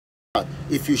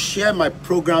If you share my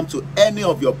program to any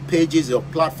of your pages, your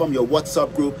platform, your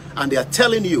WhatsApp group, and they are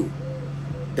telling you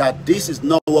that this is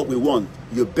not what we want,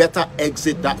 you better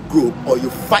exit that group, or you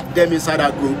fight them inside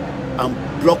that group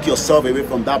and block yourself away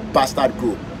from that bastard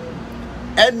group.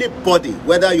 Anybody,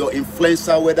 whether you're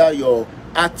influencer, whether you're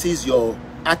artists, your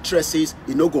actresses,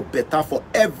 you know, go better for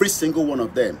every single one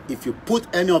of them. If you put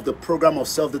any of the program of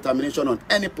self-determination on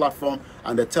any platform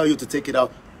and they tell you to take it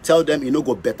out, tell them you know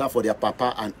go better for their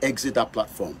papa and exit that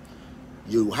platform.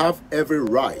 You have every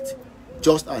right,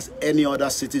 just as any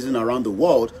other citizen around the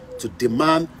world, to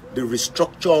demand the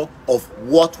restructure of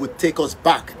what would take us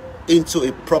back into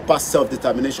a proper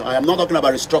self-determination. I am not talking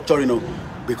about restructuring, you know,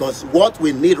 because what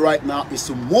we need right now is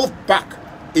to move back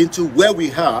into where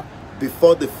we are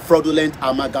before the fraudulent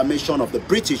amalgamation of the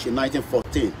British in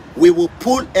 1914. We will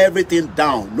pull everything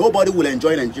down. Nobody will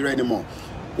enjoy Nigeria anymore.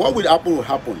 What will happen will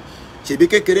happen. Ṣebí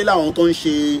kékeré làwọn tó ń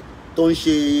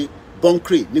ṣe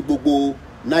bunkering ní gbogbo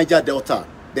Niger Delta.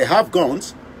 They have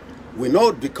guns. We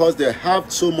know because they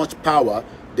have so much power,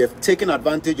 they've taken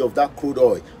advantage of that crude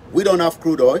oil. We don't have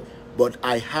crude oil, but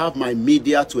I have my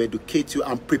media to educate you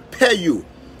and prepare you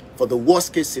for the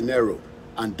worst case scenario.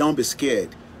 And don't be scared.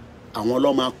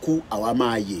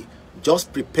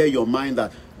 Just prepare your mind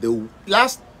that the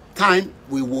last time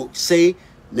we will say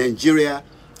Nigeria,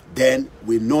 then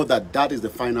we know that that is the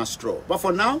final straw. But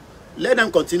for now, let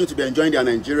them continue to be enjoying their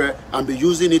Nigeria and be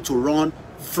using it to run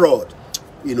fraud,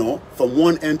 you know, from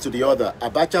one end to the other.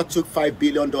 Abacha took $5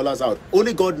 billion out.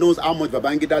 Only God knows how much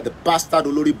Babangida, the bastard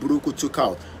Olori Buruku, took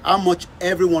out. How much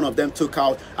every one of them took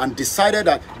out, and decided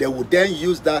that they would then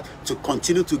use that to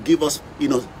continue to give us, you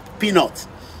know, peanuts.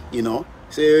 You know,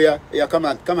 say, yeah, come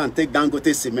and take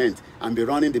Dangote cement and be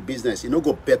running the business. You know,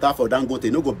 go better for Dangote.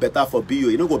 You know, go better for BU.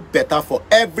 You know, go better for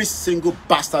every single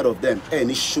bastard of them.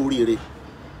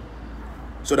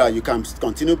 So that you can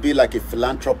continue to be like a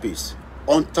philanthropist.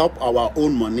 On top of our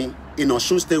own money, in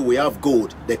Osun State, we have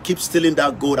gold. They keep stealing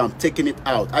that gold and taking it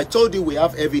out. I told you we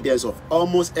have evidence of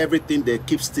almost everything they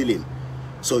keep stealing.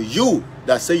 So you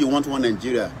that say you want one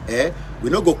Nigeria, we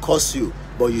not go curse you.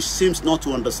 But you seems not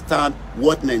to understand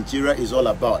what Nigeria is all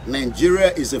about.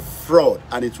 Nigeria is a fraud,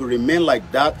 and it will remain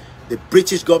like that. The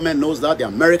British government knows that. The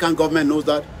American government knows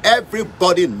that.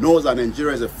 Everybody knows that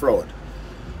Nigeria is a fraud.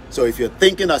 So if you're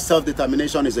thinking that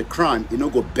self-determination is a crime, it will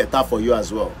go better for you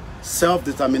as well.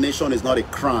 Self-determination is not a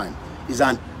crime. It's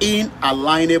an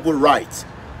inalienable right.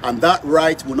 And that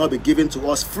right will not be given to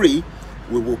us free.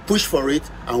 We will push for it,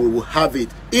 and we will have it.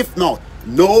 If not,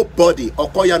 nobody,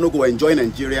 Okoya no go enjoy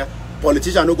Nigeria.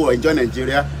 Politicians no go enjoy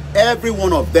Nigeria. Every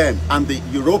one of them, and the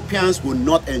Europeans will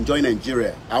not enjoy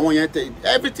Nigeria. I want you to tell you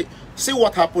everything. See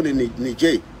what happened in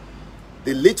Niger.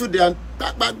 The little they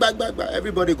back.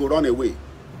 Everybody go run away.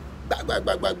 Back.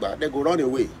 They go run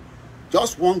away.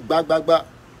 Just one back.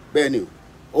 Benny.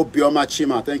 Obioma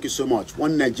Chima, thank you so much.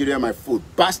 One Nigeria, my food.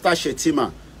 Bastard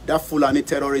Shetima, that Fulani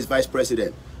terrorist vice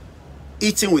president,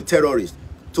 eating with terrorists,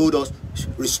 told us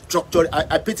restructure.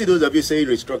 I pity those of you saying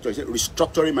restructure.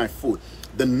 Restructuring my food.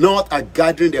 The North are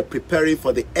gathering, they're preparing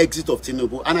for the exit of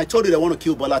Tinubu. And I told you they want to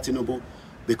kill Bola Tinubu,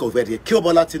 because when they kill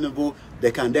Bola Tinubu,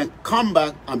 they can then come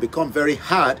back and become very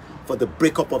hard for the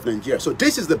breakup of Nigeria. So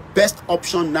this is the best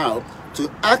option now, to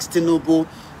ask Tinubu,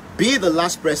 be the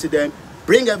last president,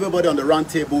 bring everybody on the round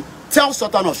table, tell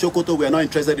Sultan of Sokoto we are not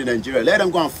interested in Nigeria. Let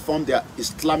them go and form their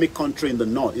Islamic country in the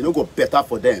North. You know, go better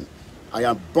for them.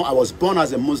 I was born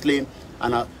as a Muslim,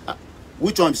 and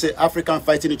which one say African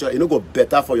fighting each other? You know, go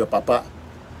better for your papa.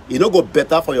 You know, go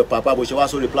better for your papa, but she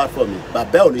was on the platform.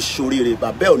 Babe on the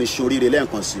shorire, let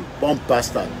him see. Bomb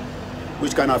bastard.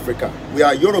 Which kind of Africa? We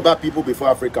are Yoruba people before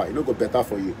Africa. You know, go better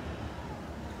for you.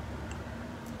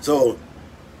 So,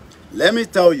 let me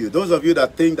tell you, those of you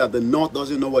that think that the North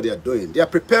doesn't know what they are doing, they are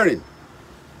preparing.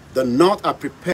 The North are preparing.